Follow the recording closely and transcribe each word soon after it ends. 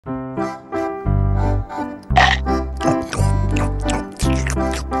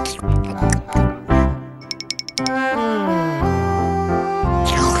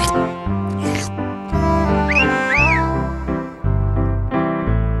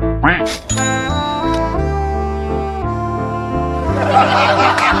I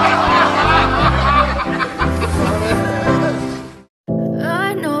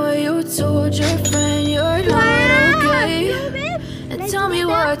know you told your friend you're not okay, and tell me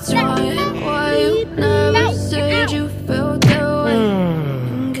what's wrong and why you never said you felt that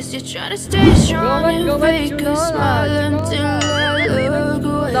way. Guess you're trying to stay strong and fake a smile until I look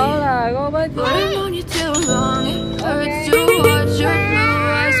away. But I've known you too long, it hurts to watch your blue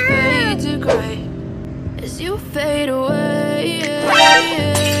eyes fade to gray as you fade away.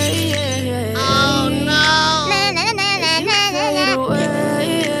 Oh no!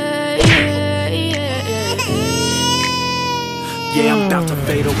 Yeah, I'm about to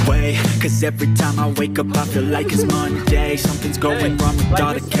fade away, cause every time I wake up I feel like it's Monday. Something's going wrong with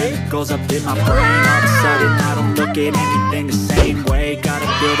all the chemicals up in my brain. All of a sudden I don't look at anything the same way. Gotta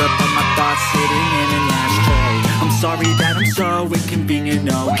build up all my thoughts sitting in an ashtray. I'm sorry that I'm so inconvenient,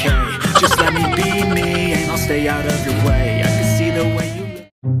 okay. Just let me be me and I'll stay out of your way. I can see the way you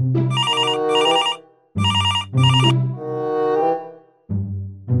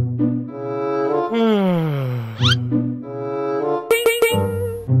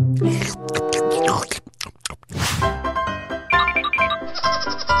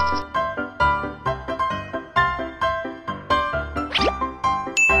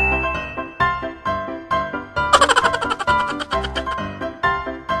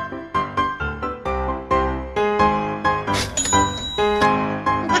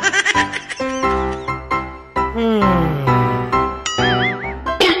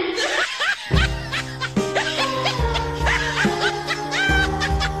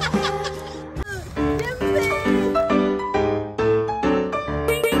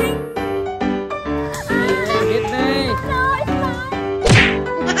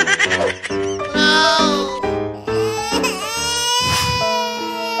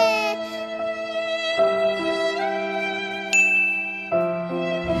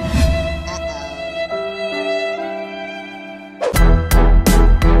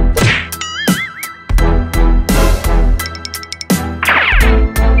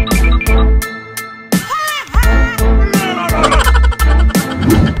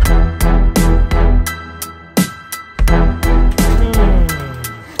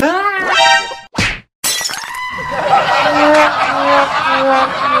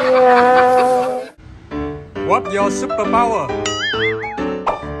What's your superpower?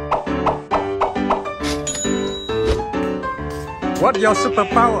 What's your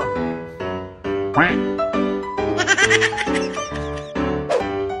superpower?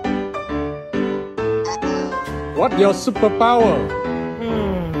 What's your superpower?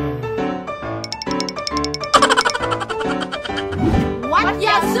 What's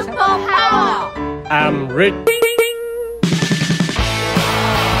your superpower? I'm rich.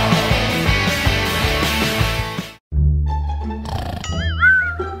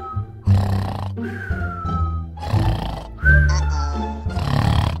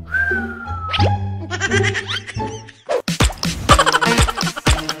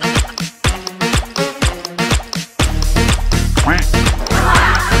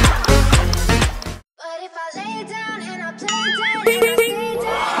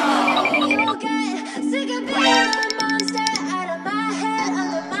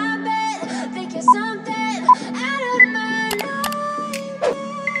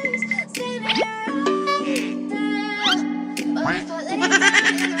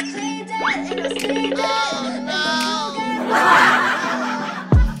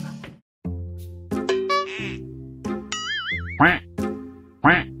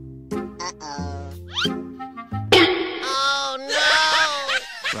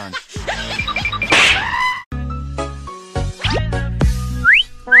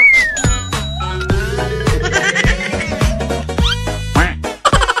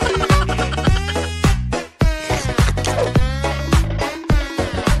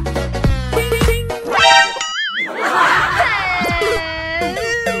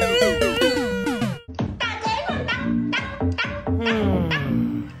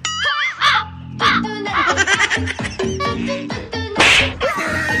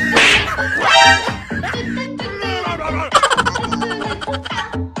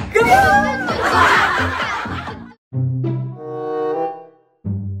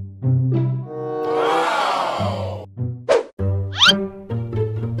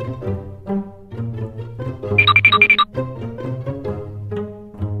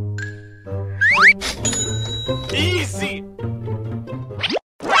 Easy.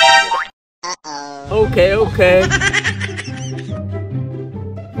 Okay.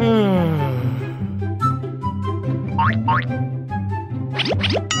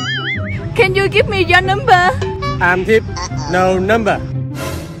 Can you give me your number? I'm tip, no number.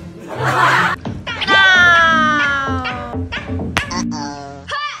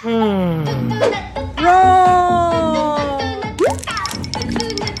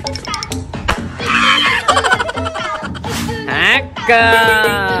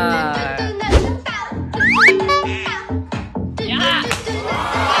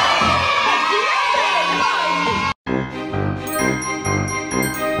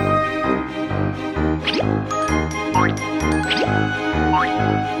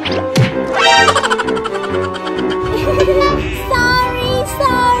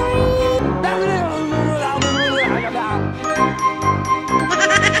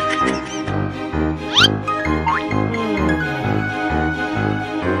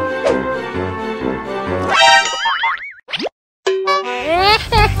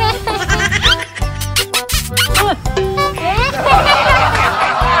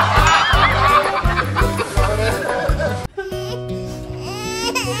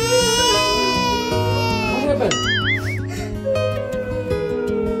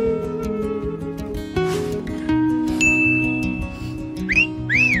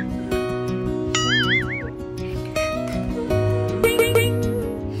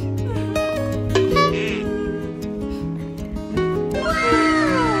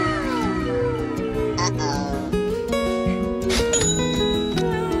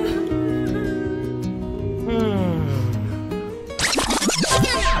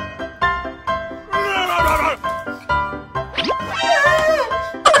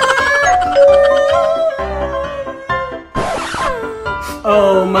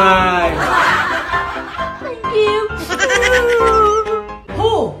 Oh my! Thank you.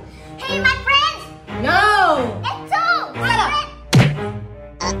 Who? Hey, my friends! No. It's all! Shut up.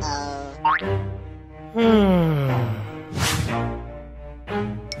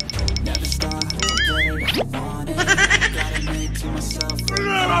 Never stop, get it if you want it. Gotta make to myself so I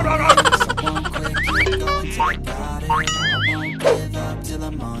won't quit, keep going till I got it. I won't give up till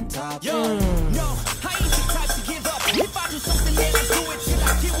I'm on top. Yo, no, I ain't the type to give up. If I do something, then I do it till I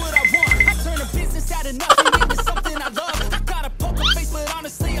get what I want. I turn a business out of nothing into something I love. I got a poker face, but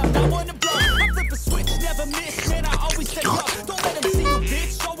honestly, I'm not one to bluff. I flip a switch, never miss, man, I always stay up. Don't let them see you,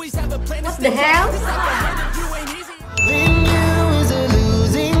 bitch. Always have a plan to What the hell? This life I run, you ain't easy.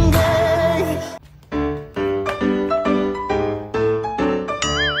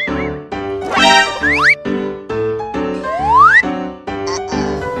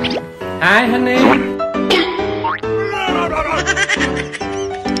 Hi, honey.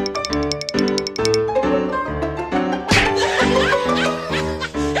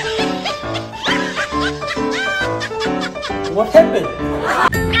 What happened?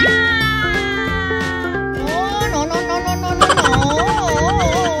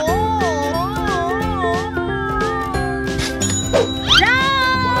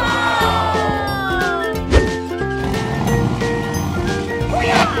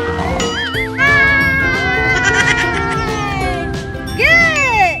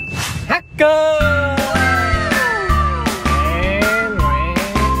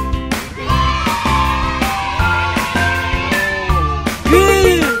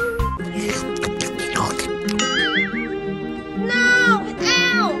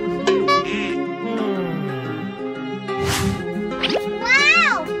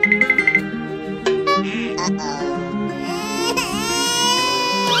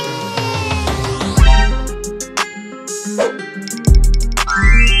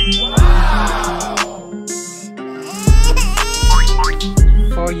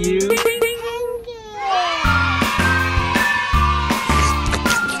 For you.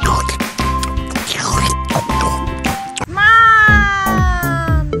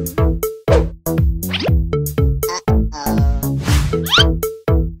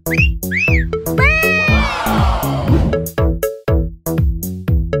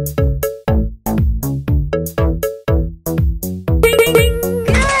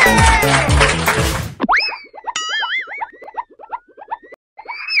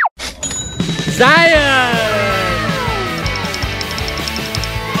 Zion!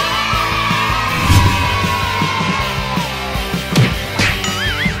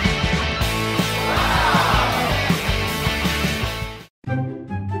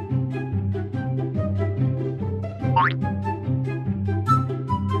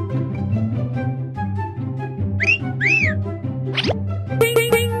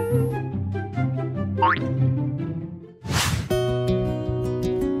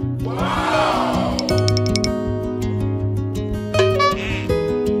 Wow!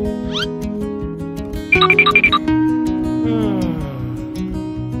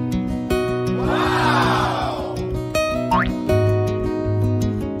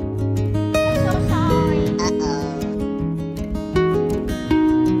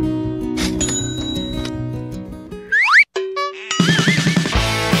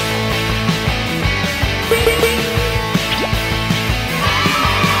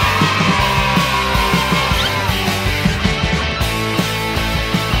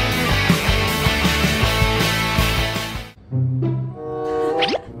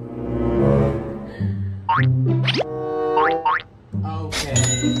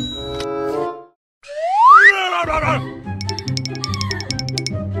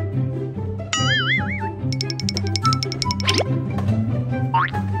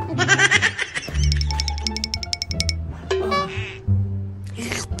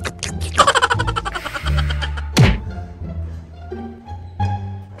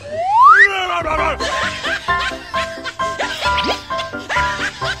 I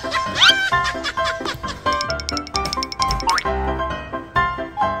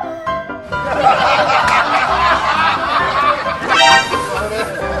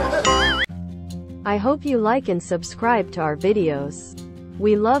hope you like and subscribe to our videos.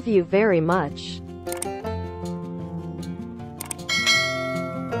 We love you very much.